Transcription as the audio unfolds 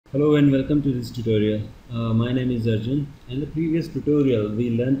Hello and welcome to this tutorial. My name is Arjun. In the previous tutorial we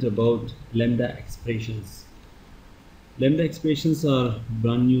learnt about lambda expressions. Lambda expressions are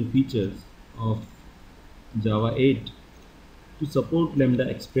brand new features of Java 8. To support lambda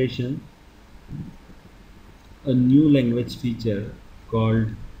expression, a new language feature called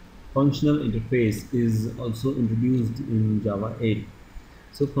functional interface is also introduced in Java 8.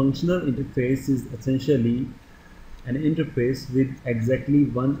 So functional interface is essentially an interface with exactly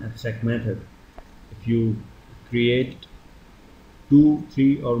one abstract method. If you create two,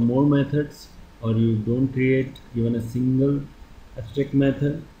 three or more methods, or you don't create even a single abstract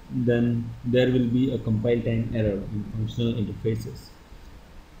method, then there will be a compile time error in functional interfaces.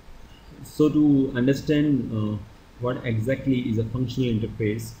 So to understand what exactly is a functional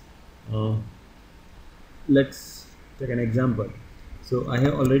interface, uh, let's take an example. So I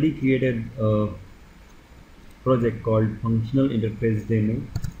have already created a project called functional interface demo.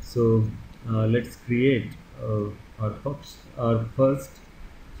 So let's create our first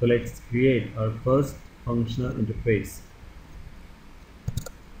so let's create our first functional interface.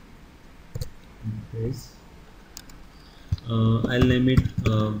 I'll name it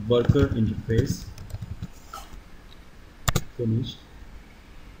worker interface. Finished.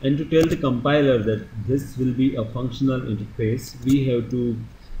 And to tell the compiler that this will be a functional interface, we have to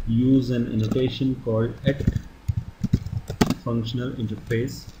use an annotation called at functional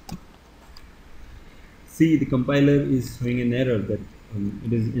interface. See, the compiler is showing an error that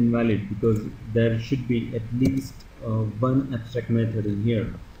it is invalid because there should be at least one abstract method in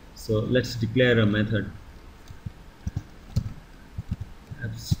here. So let's declare a method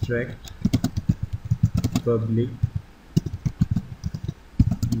abstract public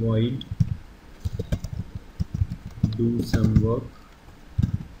void do some work.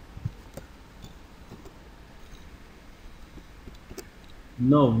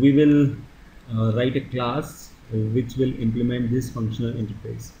 Now we will write a class which will implement this functional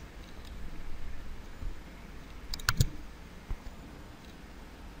interface.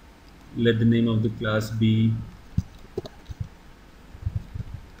 Let the name of the class be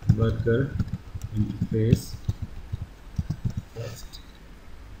worker interface test.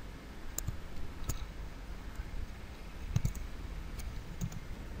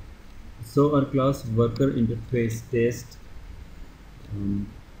 So our class worker interface test,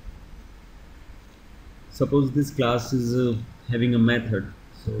 suppose this class is having a method,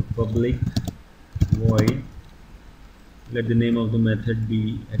 so public void, let the name of the method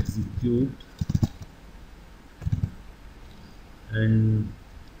be execute, and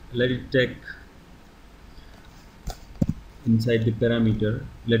let it take inside the parameter,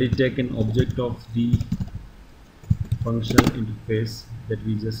 let it take an object of the functional interface that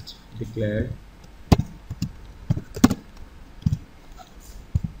we just declared,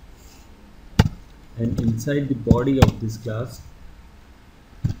 and inside the body of this class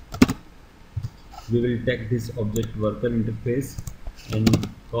we will take this object worker interface and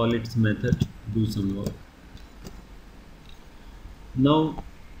call its method do some work. Now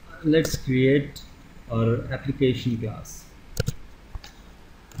let's create our application class.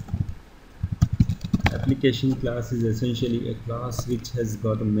 Application class is essentially a class which has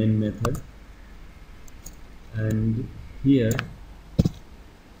got a main method, and here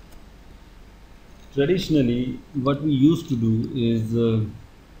traditionally what we used to do is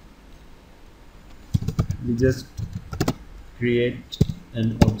we just create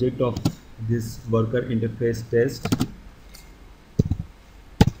an object of this worker interface test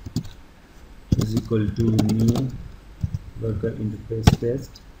is equal to new worker interface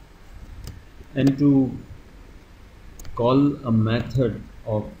test, and to call a method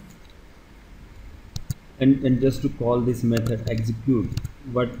of and just to call this method execute,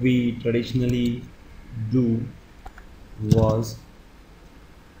 what we traditionally do was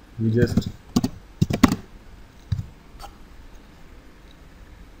we just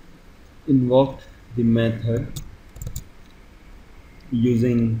invoked the method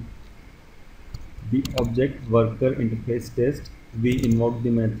using the object worker interface test. We invoke the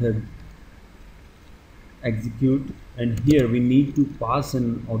method execute, and here we need to pass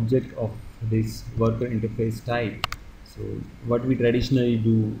an object of this worker interface type. So what we traditionally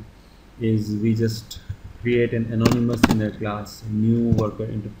do is we just create an anonymous inner class, a new worker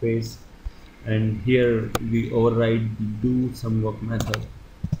interface, and here we override the do some work method.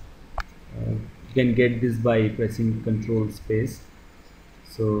 You can get this by pressing control space.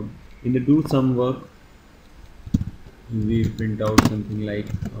 So in the do some work we print out something like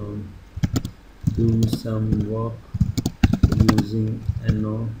do some work using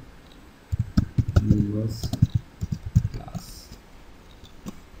anonymous class.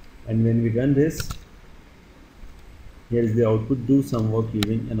 And when we run this, here is the output: do some work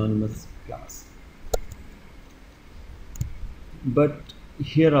using anonymous class. But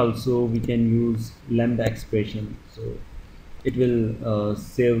here also we can use lambda expression, so it will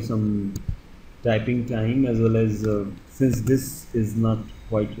save some typing time, as well as since this is not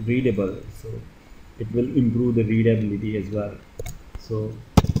quite readable, so it will improve the readability as well. So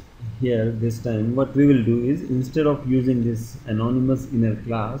here this time what we will do is, instead of using this anonymous inner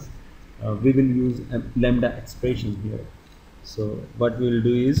class, we will use a lambda expression here. So what we will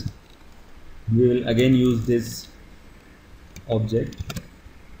do is, we will again use this object.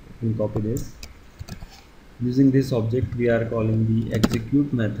 Let me copy this. Using this object we are calling the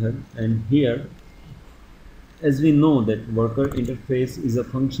execute method, and here, as we know that worker interface is a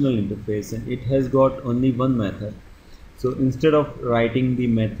functional interface and it has got only one method, so instead of writing the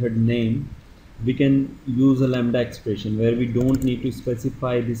method name, we can use a lambda expression where we don't need to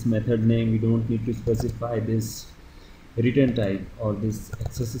specify this method name, we don't need to specify this return type or this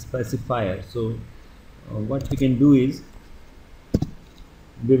access specifier. So what we can do is,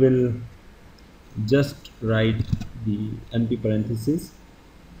 we will just write the empty parenthesis,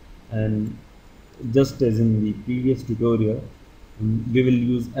 and just as in the previous tutorial, we will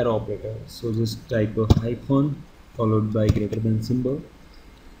use arrow operator. So just type a hyphen followed by greater than symbol.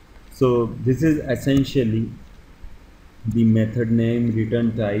 So this is essentially the method name,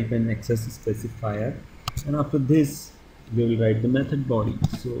 return type, and access specifier, and after this we will write the method body.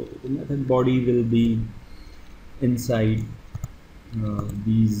 So the method body will be inside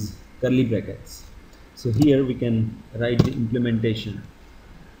these curly brackets. So here we can write the implementation.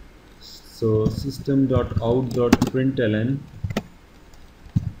 So system.out.println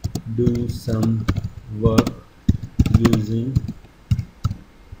do some work using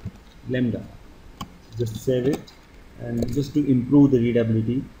lambda. Just save it, and just to improve the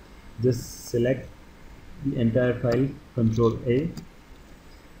readability, just select the entire file, Ctrl A,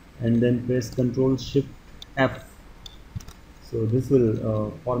 and then press Ctrl Shift F. So this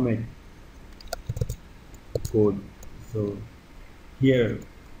will format code. So here,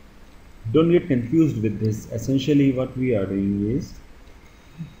 don't get confused with this. Essentially what we are doing is,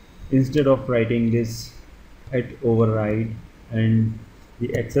 instead of writing this at override and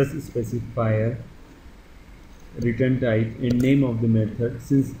the access specifier, return type, and name of the method,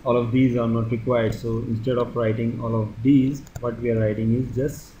 since all of these are not required, so instead of writing all of these, what we are writing is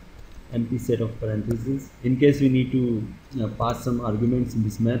just empty set of parentheses. In case we need to pass some arguments in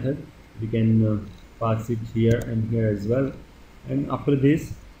this method, we can pass it here and here as well. And after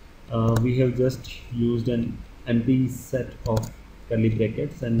this, we have just used an empty set of curly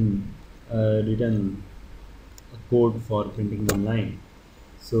brackets and written a code for printing one line.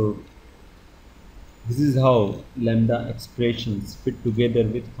 So this is how lambda expressions fit together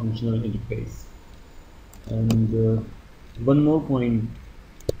with functional interface. And one more point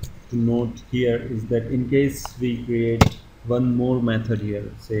to note here is that in case we create one more method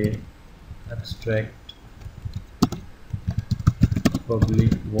here, say abstract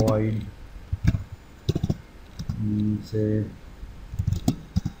public void, say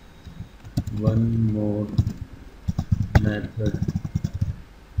one more method,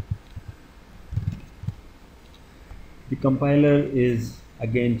 the compiler is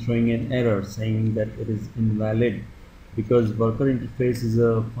again throwing an error saying that it is invalid, because worker interface is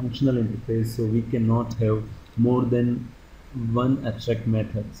a functional interface, so we cannot have more than one abstract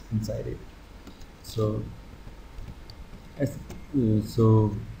methods inside it. So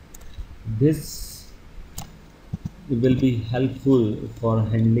this will be helpful for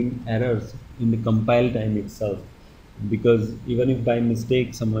handling errors in the compile time itself, because even if by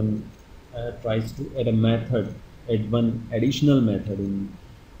mistake someone tries to add one additional method in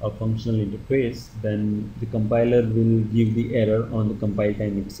a functional interface, then the compiler will give the error on the compile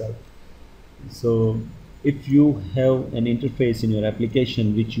time itself. So if you have an interface in your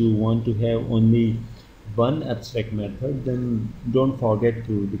application which you want to have only one abstract method, then don't forget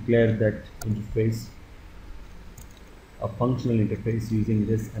to declare that interface a functional interface using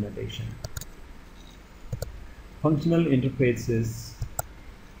this annotation. Functional interfaces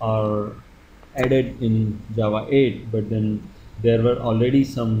are added in Java 8, but then there were already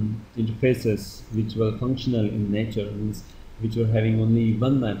some interfaces which were functional in nature, means which were having only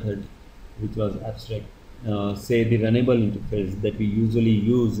one method which was abstract. Say the runnable interface that we usually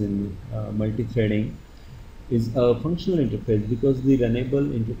use in multi-threading is a functional interface, because the runnable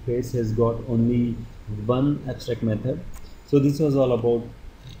interface has got only one abstract method. So this was all about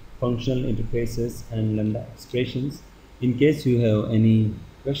functional interfaces and lambda expressions. In case you have any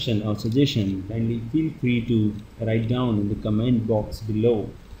question or suggestion, kindly feel free to write down in the comment box below.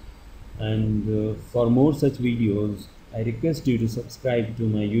 And for more such videos, I request you to subscribe to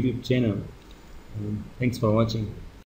my YouTube channel. Thanks for watching.